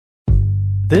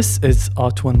This is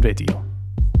Art One Radio,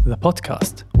 the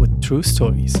podcast with true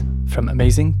stories from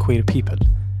amazing queer people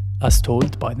as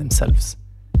told by themselves.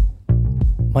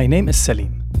 My name is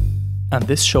Salim, and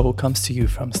this show comes to you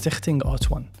from Stichting Art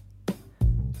One.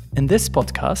 In this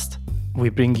podcast, we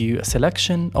bring you a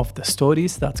selection of the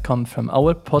stories that come from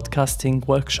our podcasting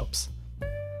workshops.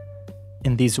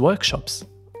 In these workshops,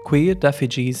 queer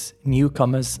refugees,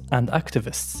 newcomers, and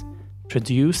activists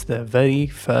produce their very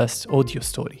first audio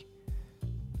story.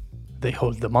 They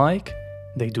hold the mic,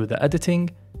 they do the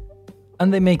editing,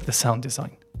 and they make the sound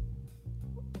design.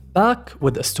 Back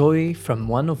with a story from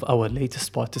one of our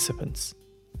latest participants,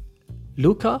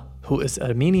 Luka, who is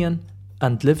Armenian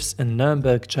and lives in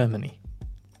Nuremberg, Germany.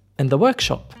 In the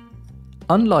workshop,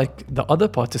 unlike the other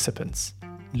participants,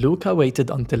 Luka waited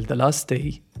until the last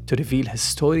day to reveal his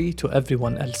story to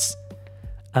everyone else,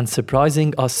 and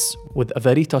surprising us with a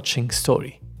very touching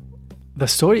story. The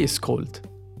story is called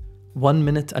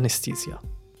Minute Anesthesia.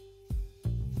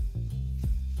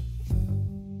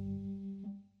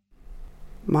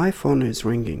 My phone is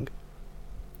ringing.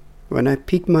 When I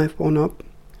pick my phone up,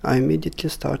 I immediately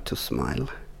start to smile.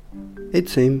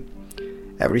 It's him.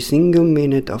 Every single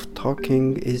minute of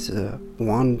talking is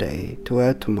one day to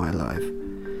add to my life.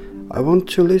 I want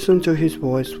to listen to his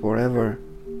voice forever.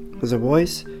 The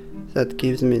voice that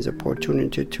gives me the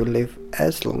opportunity to live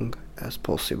as long as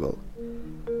possible.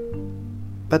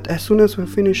 But as soon as we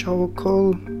finish our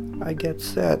call, I get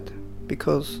sad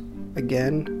because,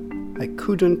 again, I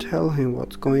couldn't tell him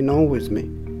what's going on with me.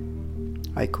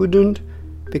 I couldn't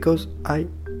because I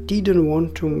didn't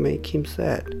want to make him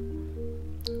sad.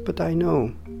 But I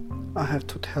know I have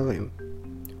to tell him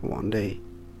one day.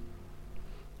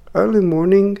 Early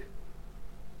morning,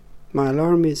 my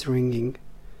alarm is ringing.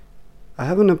 I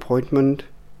have an appointment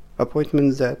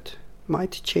that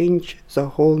might change the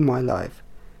whole my life.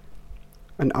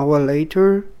 An hour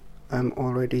later, I'm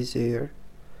already there.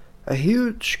 A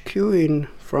huge queue in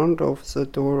front of the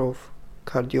door of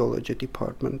cardiology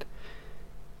department.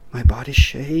 My body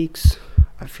shakes.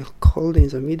 I feel cold in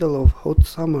the middle of hot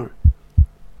summer.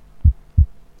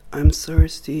 I'm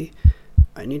thirsty.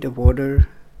 I need a water.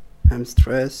 I'm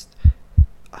stressed.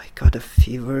 I got a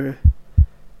fever.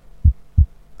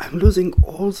 I'm losing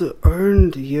all the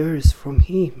earned years from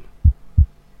him.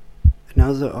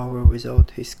 Another hour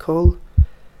without his call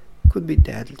could be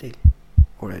deadly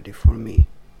already for me.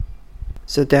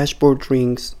 The dashboard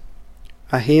rings.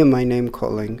 I hear my name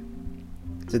calling.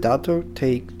 The doctor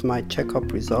takes my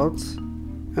checkup results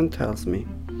and tells me,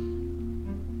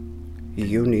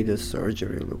 "You need a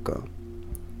surgery, Luka,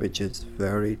 which is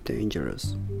very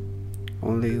dangerous.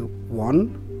 Only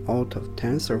 1 out of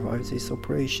 10 survives this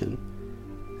operation,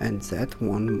 and that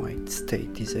one might stay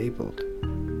disabled.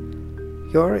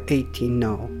 You're 18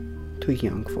 now, too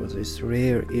young for this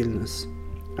rare illness,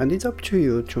 and it's up to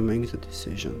you to make the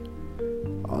decision.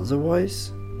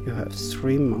 Otherwise, you have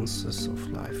 3 months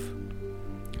of life.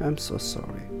 I'm so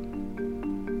sorry."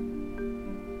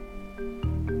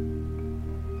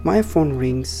 My phone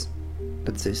rings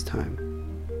at this time.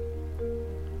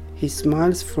 He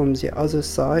smiles from the other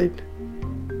side,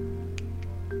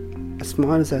 a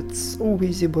smile that's so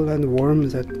visible and warm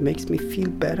that makes me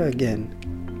feel better again.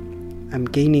 I'm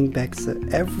gaining back the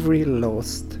every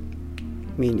lost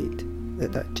minute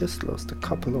that I just lost a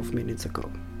couple of minutes ago.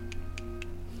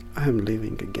 I'm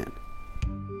living again.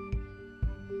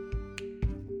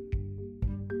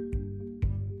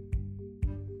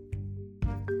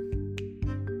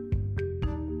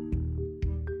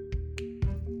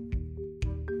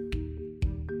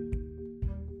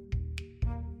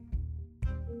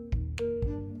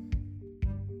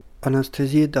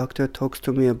 Anesthesia doctor talks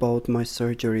to me about my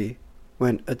surgery,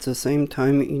 when at the same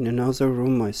time in another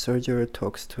room my surgeon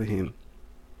talks to him.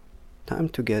 Time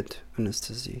to get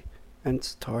anesthesia and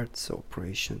start the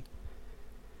operation.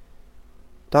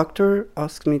 Doctor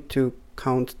asked me to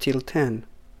count till 10.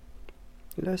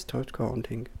 And I start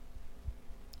counting.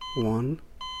 1,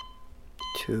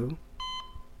 2,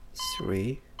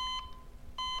 3,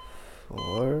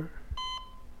 4.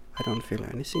 I don't feel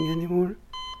anything anymore.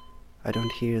 I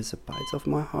don't hear the beats of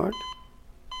my heart.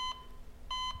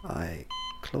 I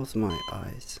close my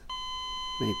eyes,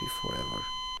 maybe forever.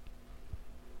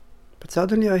 But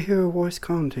suddenly I hear a voice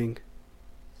counting.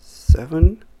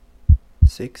 7,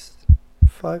 6,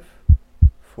 5,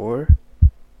 4,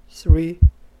 3,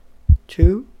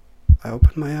 2. I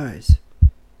open my eyes.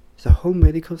 The whole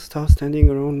medical staff standing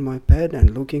around my bed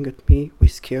and looking at me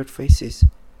with scared faces.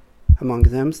 Among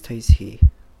them stays he,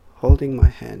 holding my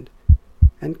hand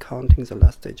and counting the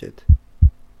last digit.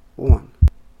 1.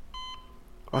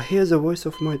 I hear the voice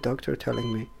of my doctor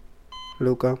telling me,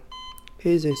 "Luka,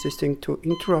 he is insisting to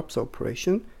interrupt the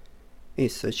operation. In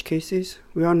such cases,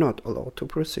 we are not allowed to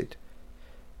proceed.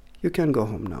 You can go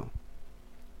home now.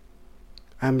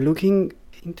 I'm looking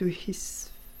into his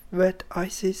wet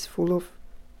eyes full of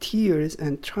tears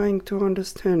and trying to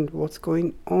understand what's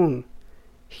going on.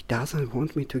 He doesn't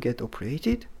want me to get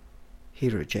operated? He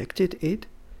rejected it?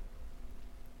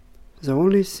 The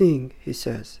only thing he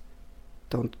says,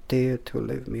 don't dare to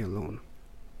leave me alone.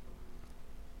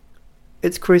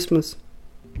 It's Christmas.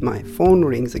 My phone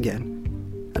rings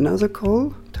again. Another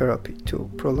call? Therapy to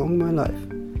prolong my life.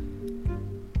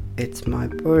 It's my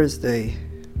birthday.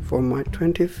 For my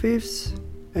 25th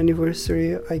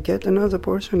anniversary, I get another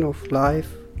portion of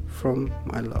life from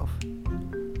my love.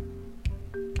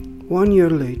 1 year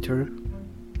later,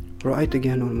 right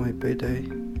again on my birthday,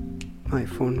 my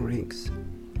phone rings.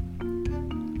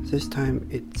 This time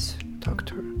it's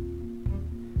Doctor.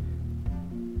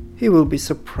 He will be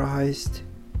surprised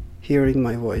hearing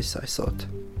my voice, I thought.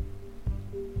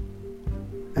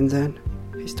 And then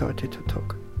he started to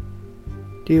talk.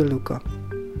 Dear Luka,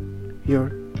 your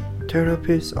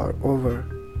therapies are over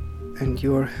and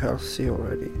you are healthy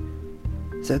already.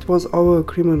 That was our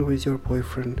agreement with your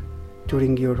boyfriend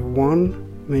during your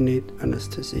 1 minute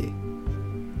anesthesia,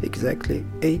 exactly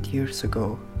 8 years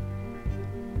ago.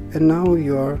 And now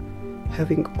you are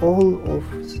having all of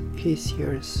his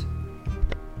years.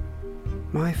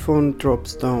 My phone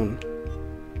drops down.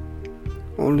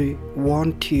 Only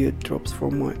one tear drops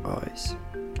from my eyes.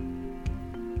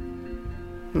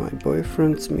 My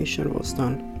boyfriend's mission was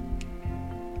done.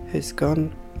 He's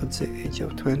gone at the age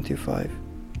of 25,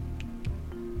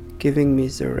 giving me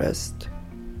the rest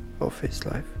of his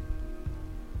life.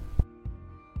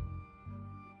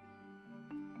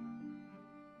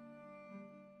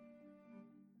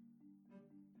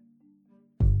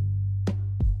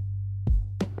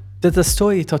 Did the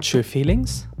story touch your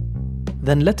feelings?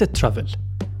 Then let it travel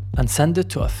and send it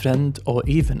to a friend or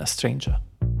even a stranger.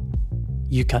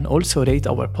 You can also rate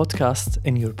our podcast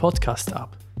in your podcast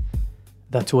app.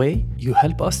 That way, you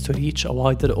help us to reach a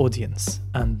wider audience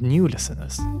and new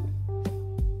listeners.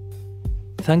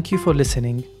 Thank you for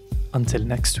listening. Until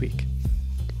next week.